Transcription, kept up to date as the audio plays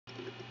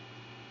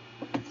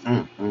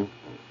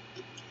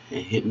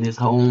and hitting his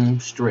home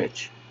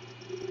stretch.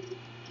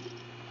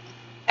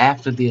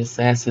 After the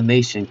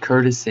assassination,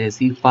 Curtis says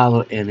he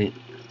followed and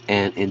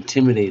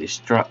intimidated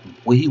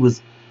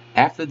Strasser.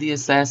 After the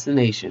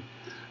assassination,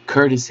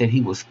 Curtis said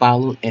he was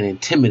followed and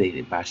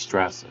intimidated by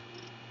Strasser.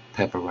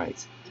 Pepper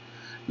writes.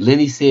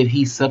 Lenny said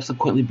he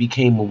subsequently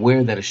became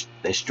aware that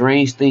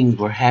strange things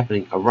were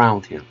happening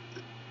around him.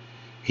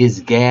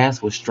 His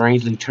gas was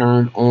strangely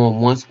turned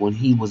on once when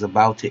he was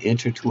about to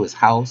enter to his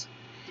house.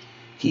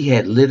 He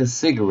had lit a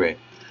cigarette,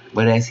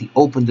 but as he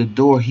opened the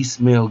door, he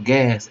smelled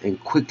gas and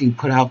quickly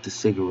put out the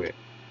cigarette.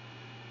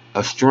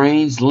 A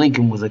strange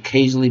Lincoln was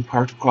occasionally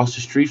parked across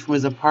the street from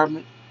his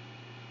apartment.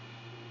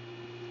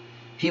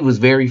 He was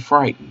very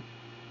frightened.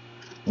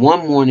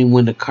 One morning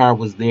when the car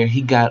was there,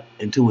 he got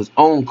into his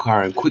own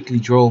car and quickly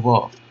drove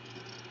off,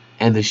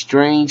 and the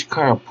strange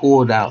car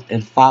pulled out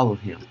and followed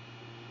him.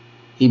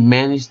 He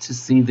managed to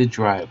see the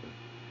driver.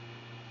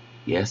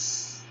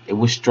 Yes, it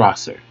was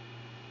Strasser.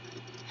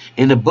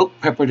 In the book,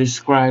 Pepper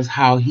describes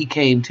how he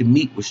came to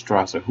meet with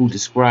Strasser, who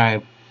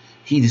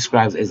he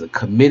describes as a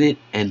committed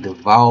and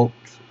devout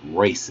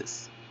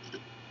racist.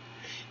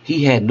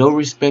 He had no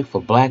respect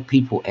for black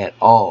people at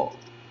all,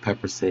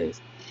 Pepper says.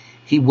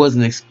 He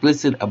wasn't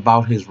explicit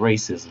about his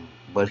racism,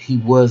 but he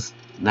was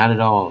not at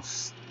all.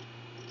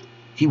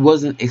 He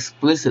wasn't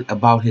explicit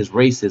about his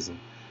racism,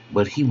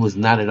 but he was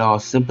not at all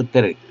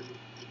sympathetic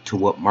to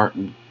what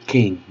Martin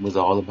King was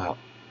all about.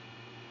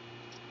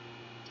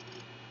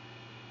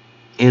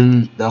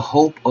 In the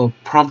hope of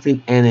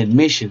prompting an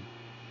admission,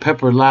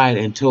 Pepper lied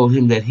and told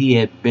him that he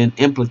had been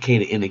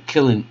implicated in the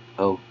killing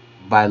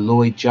by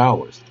Lloyd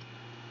Jowers,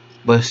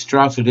 but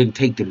Strasser didn't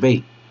take the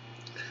bait.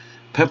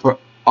 Pepper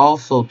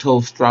also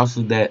told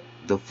Strasser that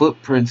the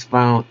footprints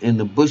found in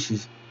the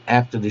bushes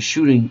after the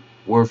shooting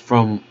were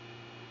from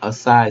a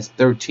size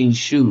 13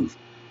 shoes,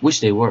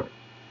 which they were,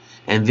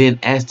 and then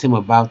asked him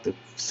about the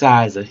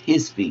size of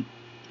his feet.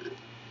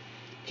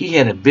 He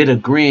had a bitter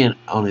grin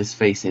on his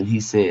face and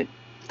he said,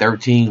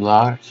 13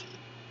 large.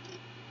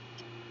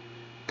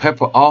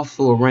 Pepper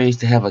also arranged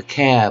to have a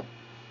cab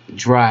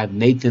drive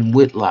Nathan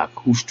Whitlock,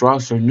 who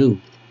Strasser knew,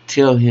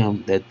 tell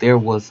him that there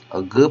was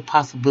a good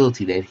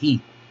possibility that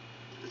he,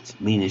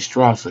 meaning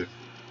Strasser,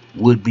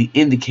 would be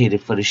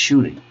indicated for the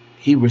shooting.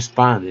 He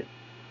responded,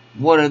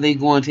 "What are they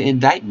going to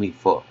indict me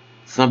for?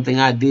 Something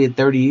I did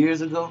 30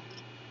 years ago?"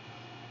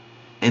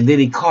 And then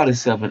he caught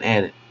himself and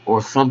added,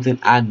 "Or something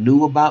I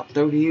knew about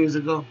 30 years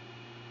ago?"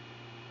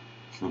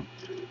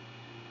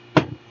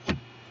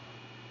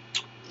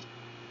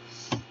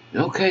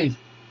 Okay.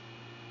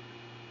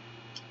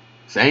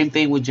 Same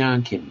thing with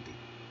John Kennedy.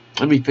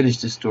 Let me finish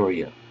this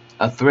story up.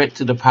 A threat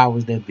to the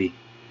powers that be.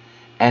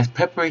 As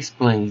Pepper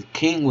explains,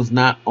 King was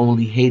not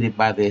only hated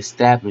by the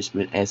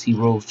establishment as he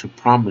rose to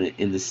prominence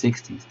in the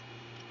 60s,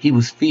 he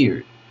was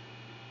feared.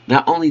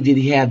 Not only did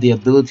he have the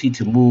ability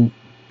to move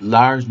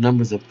large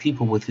numbers of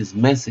people with his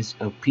message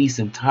of peace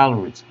and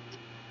tolerance,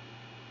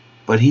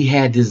 but he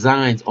had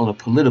designs on a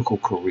political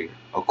career,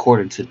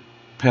 according to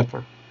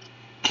Pepper.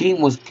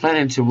 King was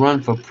planning to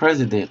run for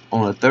president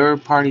on a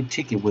third-party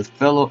ticket with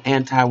fellow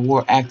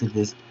anti-war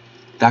activist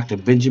Dr.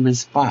 Benjamin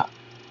Spock.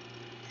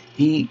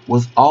 He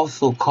was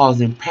also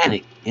causing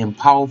panic in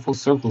powerful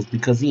circles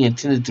because he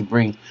intended to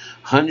bring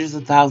hundreds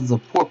of thousands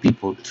of poor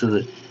people to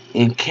the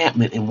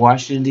encampment in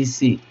Washington,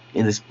 D.C.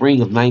 in the spring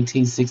of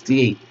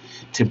 1968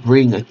 to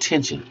bring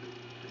attention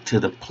to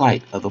the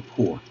plight of the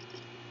poor.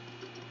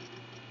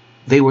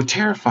 They were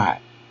terrified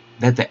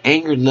that the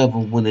anger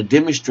level when the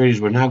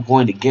demonstrators were not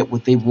going to get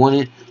what they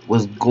wanted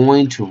was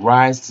going to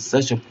rise to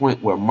such a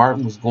point where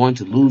Martin was going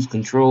to lose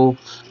control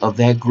of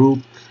that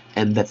group,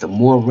 and that the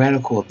more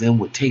radical of them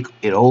would take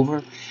it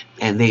over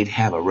and they'd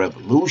have a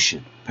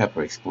revolution,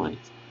 Pepper explains.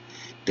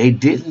 They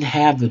didn't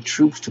have the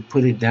troops to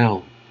put it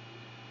down.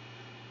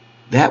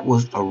 That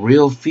was a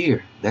real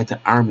fear that the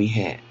army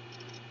had.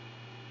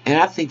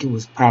 And I think it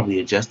was probably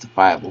a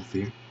justifiable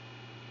fear.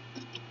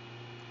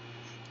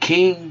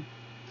 King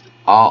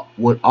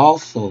would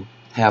also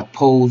have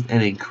posed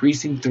an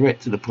increasing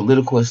threat to the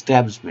political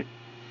establishment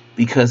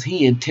because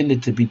he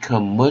intended to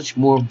become much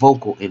more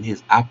vocal in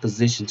his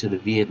opposition to the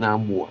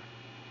Vietnam War.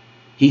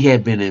 He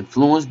had been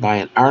influenced by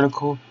an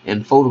article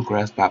and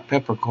photographs by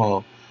Pepper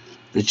called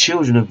 "The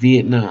Children of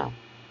Vietnam,"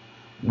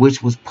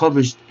 which was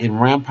published in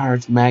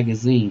Ramparts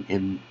magazine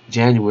in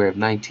January of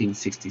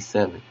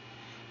 1967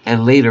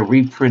 and later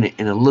reprinted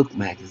in a Look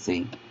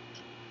magazine.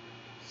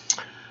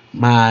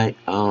 My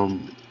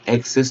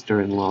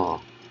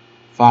ex-sister-in-law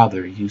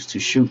father used to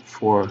shoot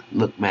for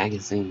Look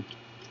magazine.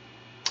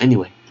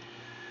 Anyway,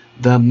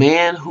 the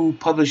man who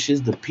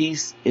publishes the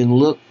piece in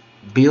Look,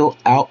 Bill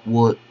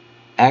Outwood,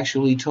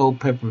 actually told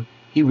Pepper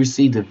he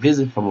received a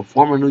visit from a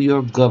former New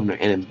York governor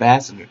and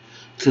ambassador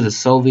to the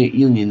Soviet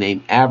Union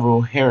named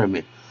Averell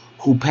Harriman,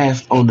 who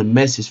passed on the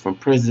message from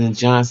President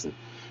Johnson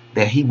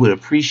that he would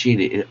appreciate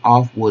it if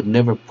Outwood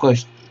never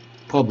published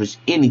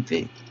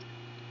anything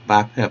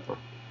by Pepper.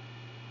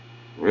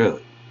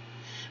 Really?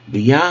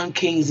 Beyond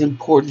King's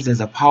importance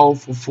as a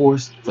powerful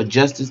force for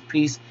justice,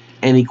 peace,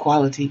 and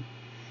equality,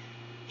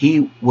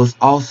 He was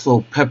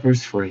also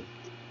Pepper's friend.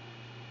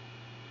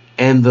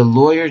 And the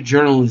lawyer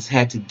journalist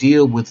had to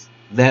deal with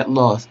that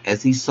loss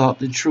as he sought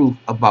the truth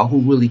about who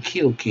really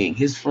killed King,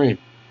 his friend,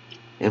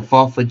 and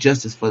fought for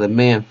justice for the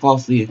man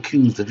falsely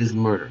accused of his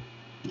murder.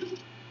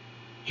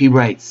 He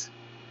writes,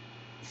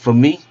 "For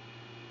me,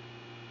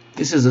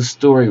 this is a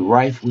story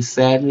rife with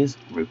sadness,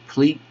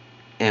 replete,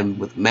 and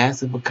with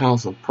massive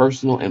accounts of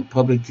personal and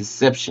public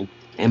deception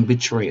and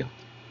betrayal.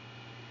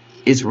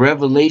 Its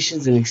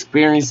revelations and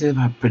experiences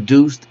have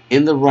produced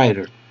in the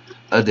writer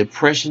a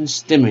depression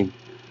stemming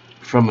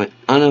from an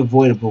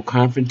unavoidable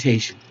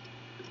confrontation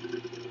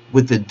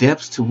with the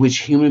depths to which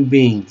human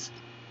beings,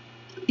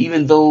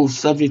 even those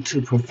subject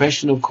to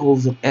professional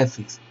codes of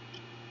ethics,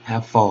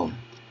 have fallen.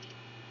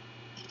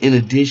 In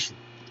addition,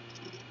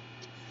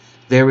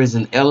 there is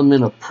an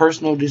element of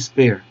personal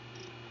despair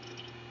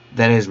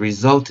that has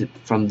resulted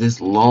from this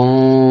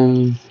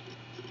long,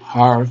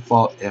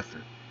 hard-fought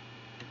effort,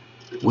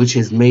 which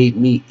has made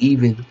me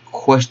even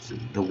question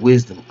the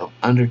wisdom of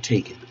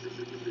undertaking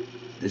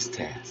this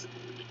task."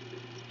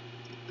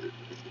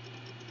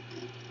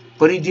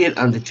 But he did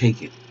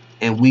undertake it,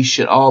 and we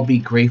should all be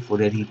grateful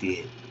that he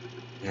did.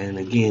 And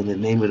again, the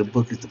name of the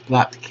book is The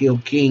Plot to Kill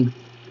King.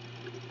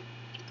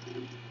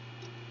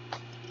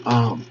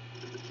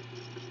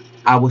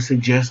 I would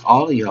suggest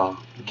all of y'all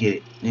get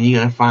it. And you're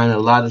going to find a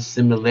lot of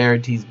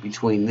similarities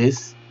between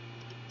this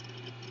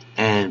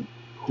and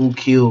Who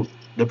Killed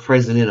the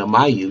President of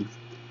My Youth,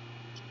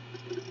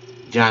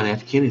 John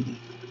F. Kennedy.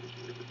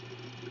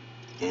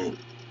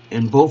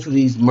 And both of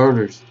these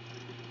murders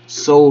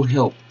so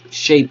helped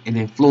shape and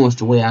influence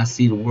the way I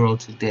see the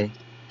world today.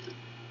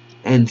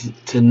 And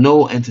to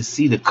know and to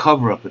see the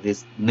cover-up of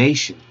this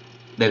nation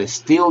that is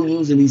still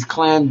using these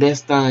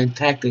clandestine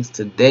tactics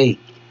today,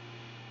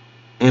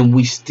 and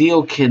we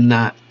still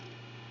cannot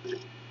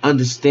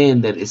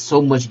understand that it's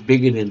so much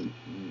bigger than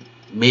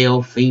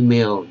male,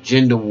 female,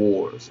 gender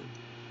wars,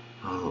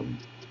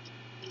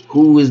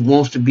 who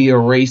wants to be a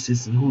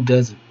racist and who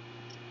doesn't.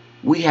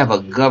 We have a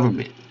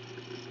government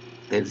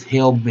that is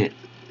hell-bent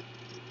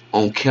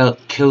on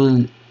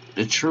killing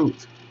the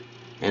truth,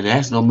 and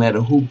that's no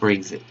matter who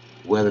brings it,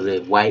 whether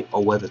they're white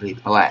or whether they're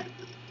black.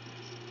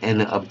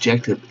 And the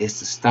objective is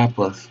to stop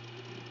us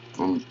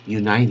from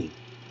uniting.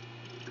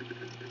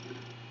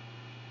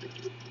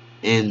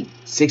 In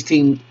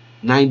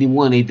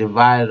 1691, they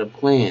divided a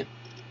plan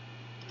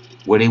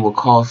where they would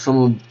call some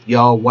of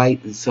y'all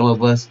white and some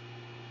of us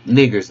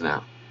niggers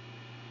now.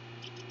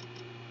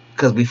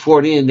 Because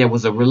before then, there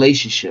was a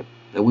relationship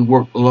that we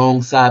worked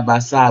along side by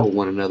side with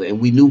one another, and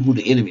we knew who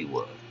the enemy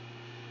was.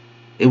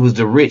 It was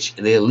the rich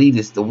and the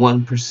elitists, the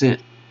 1%.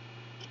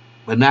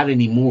 But not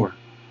anymore.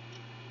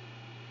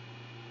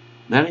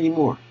 Not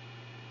anymore.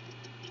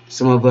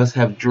 Some of us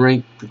have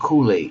drank the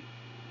Kool-Aid.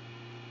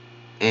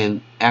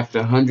 And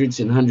after hundreds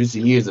and hundreds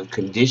of years of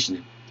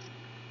conditioning,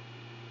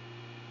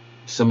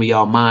 some of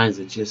y'all minds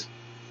are just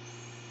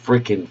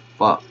freaking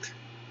fucked.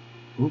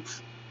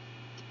 Oops.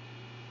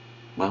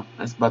 Well,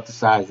 that's about the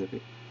size of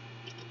it.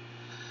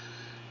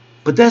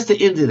 But that's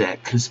the end of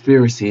that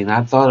conspiracy, and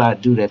I thought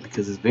I'd do that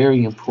because it's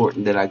very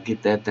important that I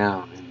get that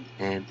down,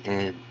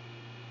 and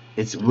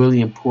it's really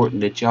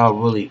important that y'all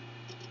really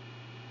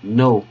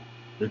know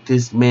that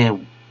this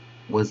man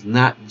was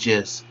not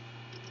just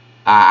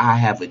I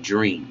have a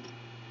dream.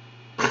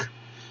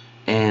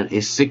 And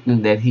it's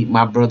sickening that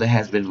my brother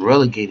has been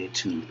relegated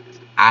to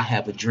I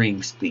have a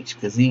dream speech,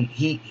 because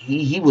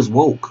he was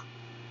woke,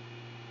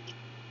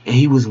 and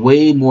he was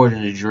way more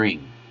than a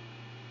dream.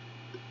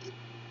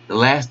 The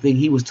last thing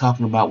he was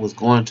talking about was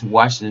going to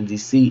Washington,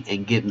 D.C.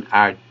 and getting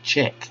our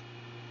check,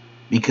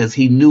 because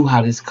he knew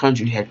how this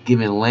country had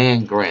given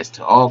land grants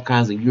to all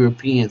kinds of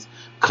Europeans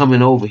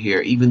coming over here,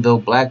 even though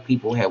black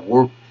people had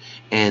worked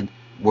and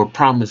were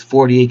promised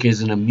 40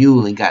 acres and a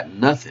mule and got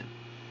nothing.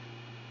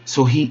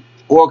 So he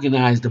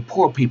organized the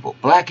poor people,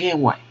 black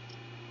and white.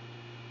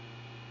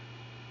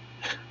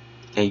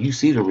 And you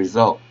see the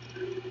result.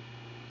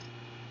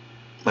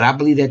 But I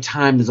believe that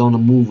time is on the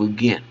move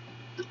again.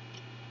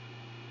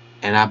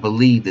 And I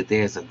believe that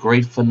there's a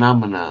great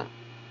phenomenon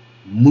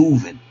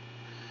moving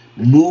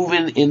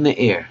in the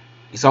air.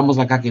 It's almost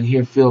like I can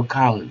hear Phil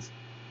Collins.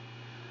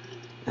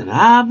 And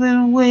I've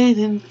been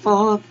waiting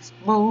for this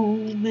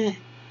moment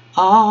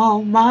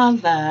all my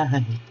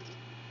life.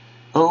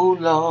 Oh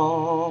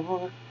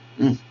Lord.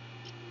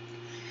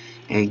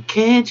 And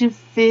can't you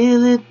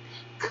feel it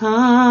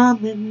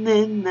coming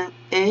in the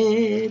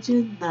edge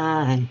of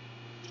night?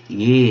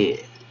 Yeah.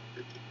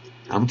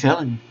 I'm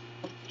telling you.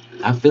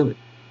 I feel it.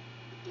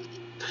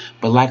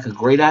 But like a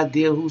great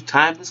idea whose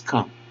time has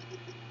come,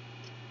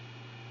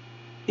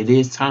 it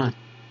is time.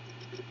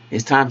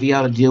 It's time for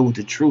y'all to deal with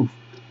the truth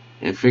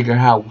and figure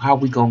out how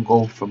we gonna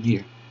go from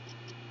here.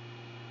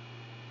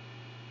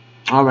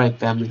 Alright,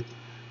 family.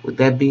 With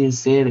that being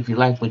said, if you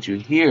like what you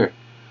hear,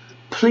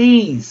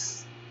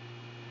 please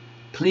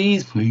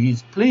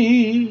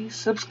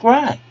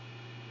subscribe.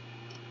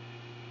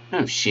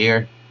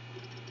 Share.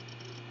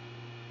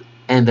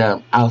 And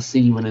I'll see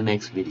you in the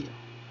next video.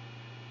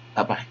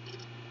 Bye-bye.